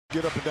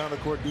Get up and down the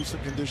court, do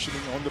some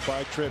conditioning on the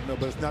bike treadmill,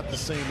 but it's not the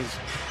same as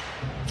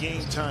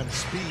game time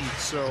speed.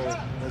 So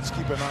let's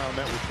keep an eye on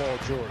that with Paul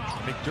George.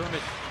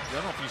 McDermott, I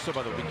don't know if you saw,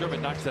 by the way,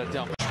 McDermott knocks that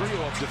down.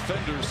 Trio of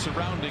defenders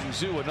surrounding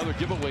Zoo, another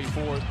giveaway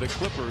for the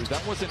Clippers.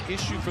 That was an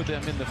issue for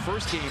them in the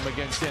first game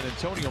against San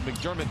Antonio.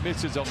 McDermott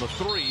misses on the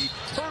three.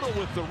 Hurdle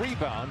with the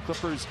rebound.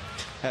 Clippers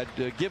had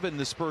given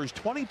the Spurs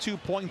 22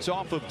 points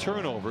off of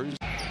turnovers.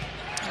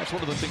 That's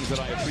one of the things that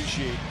I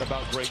appreciate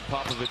about Greg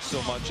Popovich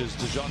so much is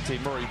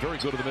DeJounte Murray, very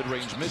good at the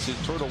mid-range misses.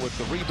 Turtle with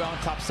the rebound,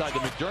 top side to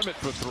McDermott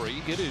for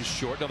three. It is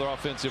short. Another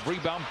offensive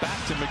rebound,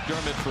 back to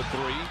McDermott for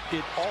three.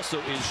 It also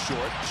is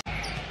short.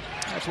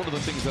 That's one of the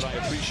things that I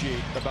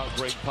appreciate about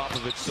Greg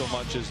Popovich so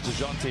much is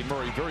DeJounte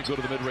Murray, very good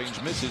at the mid-range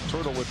misses.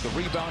 Turtle with the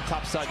rebound,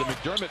 top side to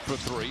McDermott for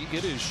three.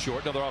 It is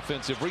short. Another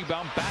offensive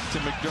rebound, back to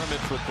McDermott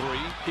for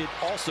three. It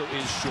also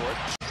is short.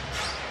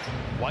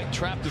 White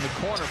trapped in the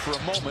corner for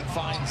a moment,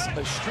 finds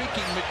a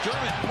streaking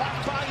McDermott,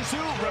 blocked by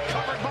Zoo,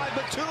 recovered by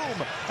Batum,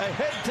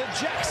 ahead to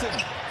Jackson.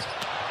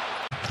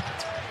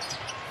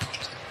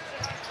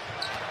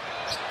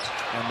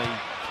 And they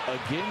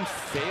again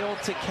failed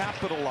to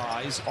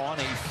capitalize on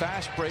a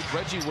fast break.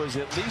 Reggie was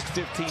at least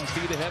 15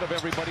 feet ahead of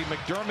everybody.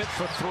 McDermott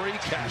for three,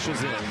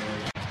 cashes in.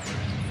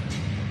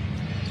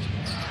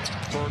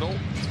 Hurdle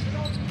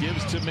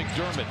gives to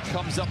McDermott,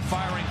 comes up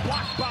firing,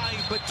 blocked by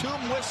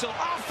Batum, whistle,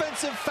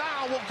 offensive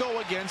foul will go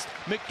against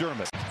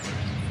McDermott.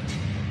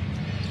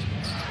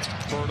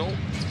 Hurdle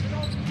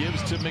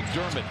gives to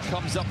McDermott,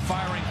 comes up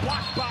firing,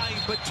 blocked by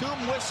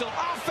Batum, whistle,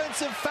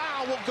 offensive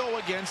foul will go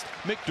against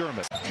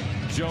McDermott.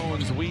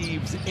 Jones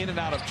weaves in and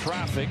out of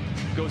traffic,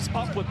 goes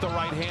up with the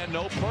right hand,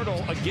 no.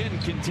 Hurdle again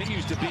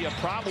continues to be a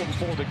problem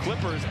for the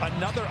Clippers.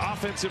 Another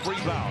offensive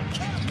rebound.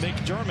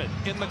 McDermott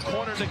in the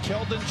corner to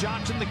Keldon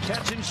Johnson, the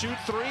catch and shoot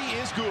three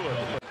is good.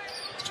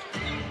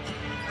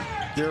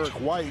 Derek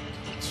White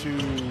to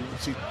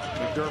see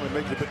McDermott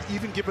make it, but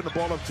even giving the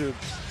ball up to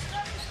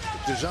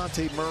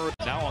DeJounte Murray.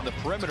 Now on the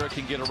perimeter,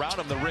 can get around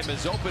him. The rim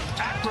is open.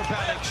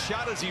 Acrobatic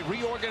shot as he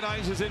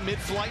reorganizes in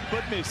mid-flight,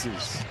 but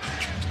misses.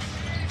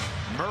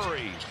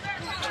 Murray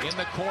in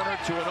the corner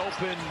to an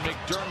open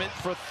McDermott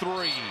for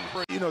three.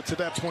 You know, to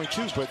that point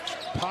too, but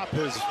Pop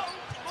has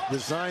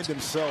resigned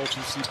himself.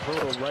 You see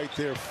Pearl right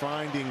there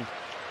finding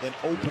an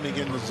opening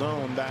in the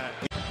zone.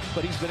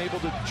 But he's been able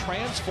to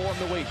transform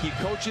the way he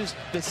coaches,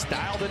 the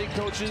style that he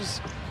coaches.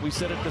 We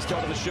said at the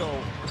start of the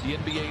show, the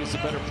NBA is a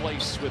better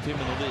place with him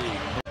in the league.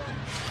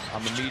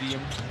 On the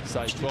medium,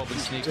 size 12 in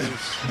sneakers,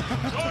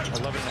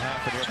 11.5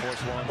 in Air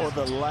Force One. Or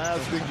the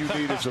last thing you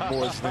need is a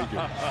more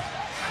sneaker.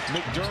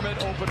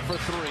 McDermott open for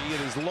three.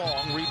 It is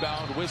long,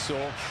 rebound,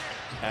 whistle,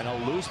 and a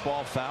loose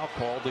ball foul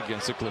called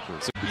against the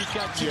Clippers. He's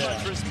got too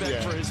much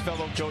respect for his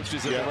fellow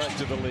coaches and the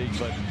rest of the league,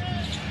 but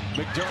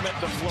McDermott,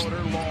 the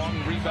floater,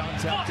 long, rebound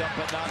tapped up,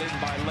 but not in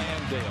by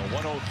Landale.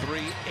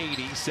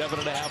 103-80,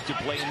 7.5 to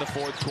play in the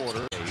fourth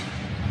quarter.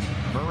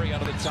 Murray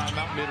out of the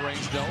timeout,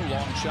 mid-range, no.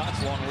 Long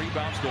shots, long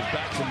rebounds, goes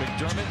back to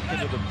McDermott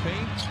into the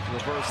paint.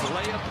 Reverse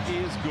layup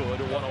is good,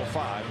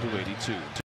 105-82.